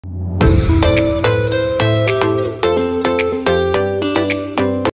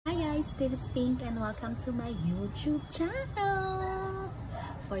Pink and welcome to my YouTube channel.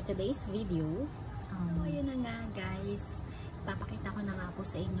 For today's video, ayun na nga guys, papakita ko na nga po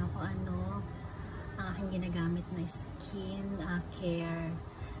sa inyo kung ano ang aking ginagamit na skin care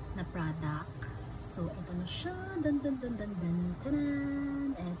na product. So ito na siya,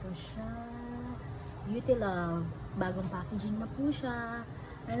 ito siya, Beautylove. Bagong packaging na po siya.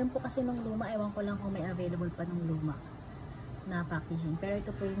 Meron po kasi nung luma, ewan ko lang kung may available pa nung luma na packaging. Pero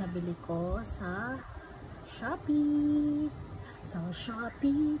ito po yung nabili ko sa Shopee.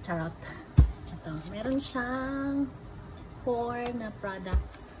 Charot. Ito, meron siyang 4 na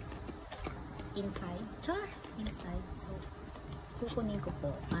products inside. Inside. So, kukunin ko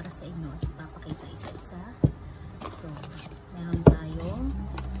po para sa inyo. Papakita isa-isa. So, meron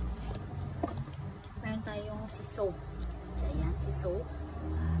tayong si soap. So, ayan, si soap.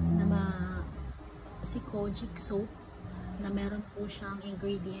 Si Kojic soap na meron po siyang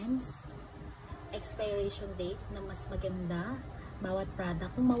ingredients, expiration date na mas maganda bawat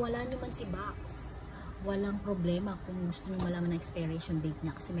product. Kung mawala nyo man si box, walang problema kung gusto nyo malaman na expiration date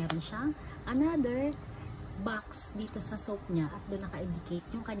niya, kasi meron siyang another box dito sa soap niya at doon naka-indicate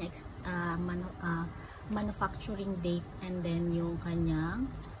yung kanya manufacturing date and then yung kanyang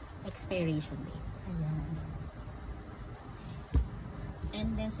expiration date. Ayan.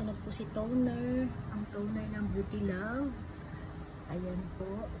 And then sunod po si toner, ang toner ng Beautylove. Ayan po,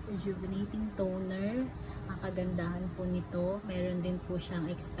 Rejuvinating toner. Ang kagandahan po nito, meron din po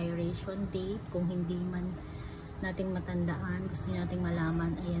siyang expiration date. Kung hindi man natin matandaan, gusto nating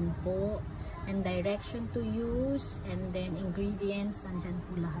malaman, ayan po. And direction to use, and then ingredients, andyan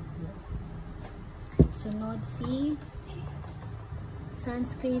po lahat yun. Sunod si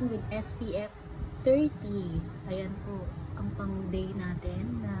sunscreen with SPF 30. Ayan po, ang pang day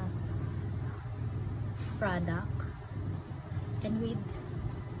natin na product. And with,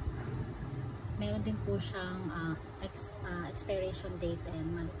 meron din po siyang expiration date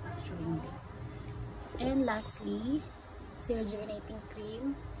and manufacturing date. And lastly, si Rejuvinating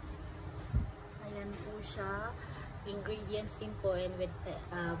cream. Ayan po siya. Ingredients din po, and with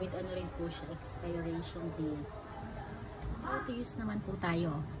ano rin po siya, expiration date. How to use naman po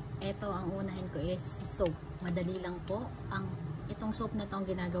tayo. Ito, ang unahin ko is si soap. Madali lang po. Itong soap na itong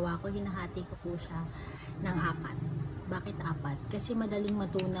ginagawa ko, hinahati ko po siya ng 4. Bakit 4? Kasi madaling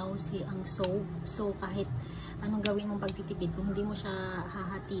matunaw ang soap. So kahit anong gawin mong pagtitipid, kung hindi mo siya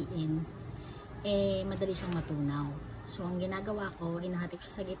hahatiin, madali siyang matunaw. So ang ginagawa ko, hinahati ko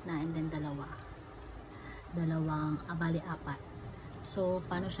siya sa gitna and then dalawang bali 4. So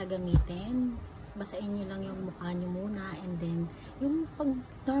paano siya gamitin? Basahin nyo lang yung mukha nyo muna, and then yung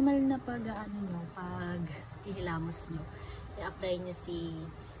normal na pag ihilamos nyo, i-apply nyo si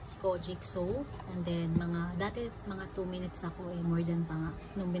Kojic soap, and then dati mga 2 minutes ako, more than pa nga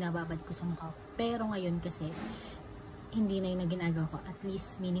nung binababad ko sa mukha. Pero ngayon kasi hindi na yung ginagawa ko, at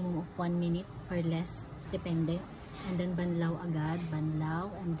least minimum of 1 minute or less, depende. And then banlaw agad, and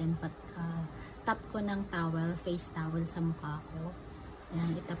then tap ko ng towel, face towel sa mukha ko.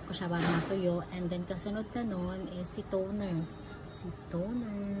 Ayan, itap ko siya para matuyo, and then kasunod na nun is si toner.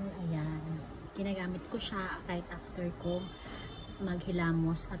 Ayan, ginagamit ko siya right after ko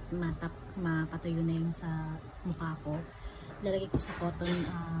maghilamos at mapatuyo na yung sa mukha ko. Lalagay ko sa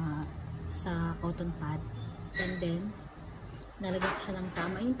cotton pad, and then nalagay ko siya ng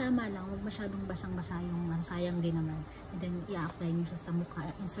tama. Yung tama lang, huwag masyadong basang-basa, yung sayang din naman. And then i-apply nyo siya sa mukha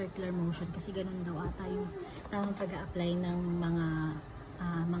in circular motion, kasi ganun daw ata yung tamang pag-a-apply ng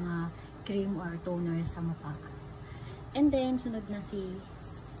mga cream or toner sa mukha. And then sunod na si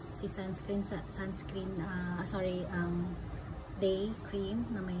sunscreen, day cream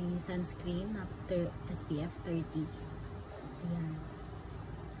na may sunscreen after SPF 30. Ayan.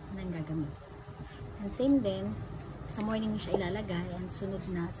 Yan ang gagamit. And same din, sa morning nyo siya ilalagay, and sunod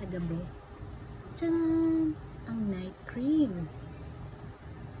na sa gabi, tcharan! Ang night cream.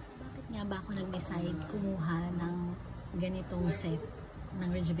 Bakit nga ba ako nag-decide kumuha ng ganitong set, ng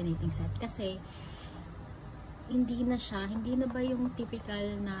Rejuvinating set? Kasi hindi na ba yung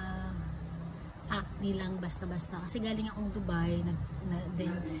typical na acne lang basta-basta. Kasi galing akong Dubai,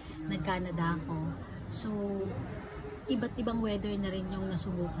 nag-Canada ako. So, iba't ibang weather na rin yung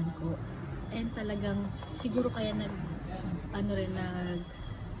nasubukan ko. And talagang, siguro kaya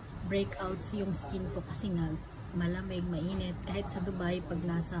breakouts yung skin ko, kasi nga, malamig, mainit. Kahit sa Dubai,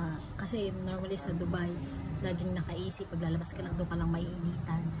 kasi normally sa Dubai, laging naka-AC, paglalabas ka lang, doon ka lang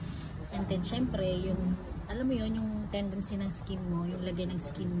maiinitan. And then, syempre, alam mo yun, yung tendency ng skin mo, yung lagay ng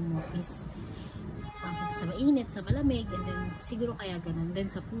skin mo is sa mainit, sa malamig, and then siguro kaya ganun.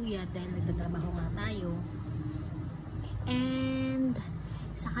 Then sa puyat, dahil nagtatrabaho nga tayo. And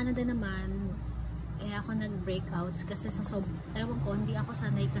Sa Canada naman, kaya ako nag-breakouts kasi ewan ko, hindi ako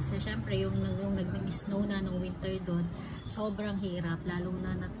sanay kasi syempre yung nag-snow na nung winter doon, sobrang hirap, lalo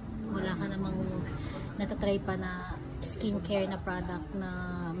na wala ka namang natatry pa na skincare na product na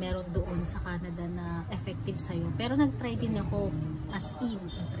meron doon sa Canada na effective sa'yo. Pero nag-try din ako,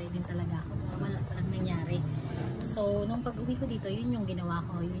 nag-try din talaga ako, wala talagang nangyari. So nung pag-uwi ko dito, yun yung ginawa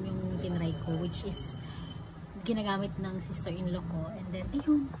ko, yun yung tinry ko, which is ginagamit ng sister-in-law ko, and then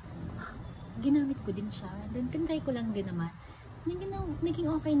ayun, ginamit ko din siya, and then tinry ko lang din naman, naging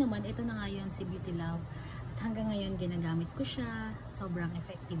okay naman. Ito na nga yun, si Beautylove, at hanggang ngayon ginagamit ko siya, sobrang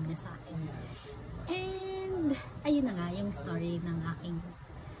effective niya sa akin. And ayun na nga yung story ng aking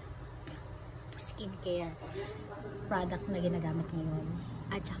skincare product na ginagamit ngayon,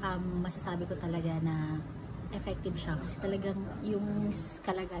 at saka masasabi ko talaga na effective siya kasi talagang yung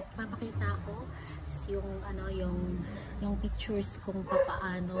kalagay, papakita ko yung pictures kung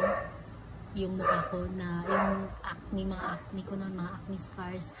papaano yung mukha ko na yung mga acne ko noon, mga acne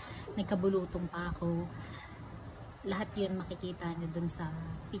scars, nagkabulutong pa ako, lahat yun makikita nyo dun sa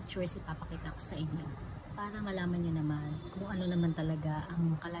pictures, ipapakita ko sa inyo para malaman nyo naman kung ano naman talaga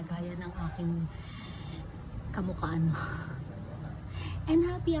ang kalagayan ng aking kamukhaan. And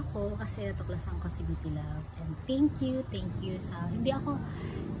happy ako kasi natuklasan ko si Beautylove, and thank you sa, hindi ako,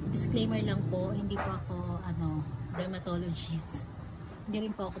 disclaimer lang po, hindi po ako dermatologist, hindi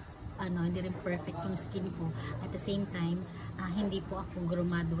rin po ako hindi rin perfect yung skin ko, at the same time hindi po ako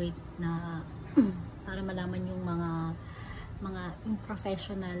graduate na para malaman yung mga yung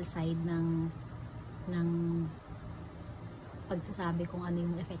professional side ng pagsasabi kung ano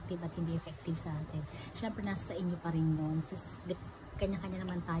yung effective at hindi effective sa atin. Syempre nasa sa inyo pa rin yun. Kanya-kanya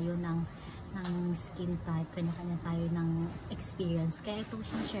naman tayo ng skin type, kanya-kanya tayo ng experience. Kaya ito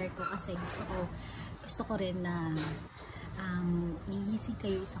share ko kasi gusto ko rin na gigising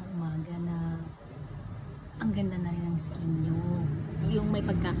kayo isang umaga na ang ganda na rin ng skin nyo. Yung may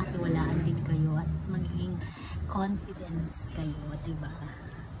pagkakatiwalaan din kayo at magiging confidence kayo, diba?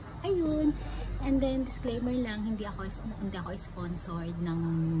 Ayun. And then disclaimer lang, hindi ako sponsored ng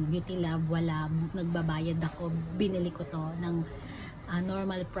Beautylove, wala, nagbabayad ako, binili ko to ng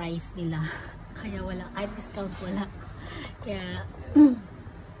normal price nila. Kaya wala, kahit discount wala. Kaya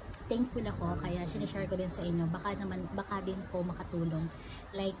thankful ako, kaya sinishare ko din sa inyo, baka din po makatulong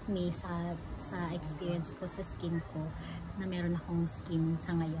like me sa experience ko sa skin ko, na meron akong skin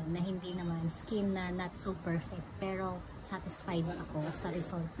sa ngayon na hindi naman skin na not so perfect, pero satisfied ako sa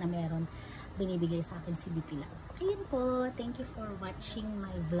result na meron binibigay sa akin si Beautylove. Ayun po, thank you for watching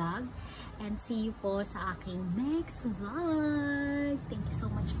my vlog, and see you po sa aking next vlog. Thank you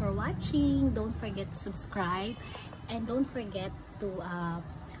so much for watching. Don't forget to subscribe, and don't forget to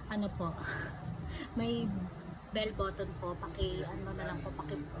may bell button po,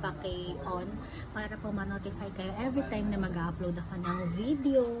 paki-on para po ma-notify kayo every time na mag-upload ako ng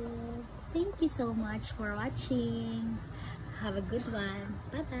video. Thank you so much for watching. Have a good one.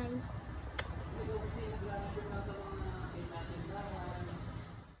 Bye-bye.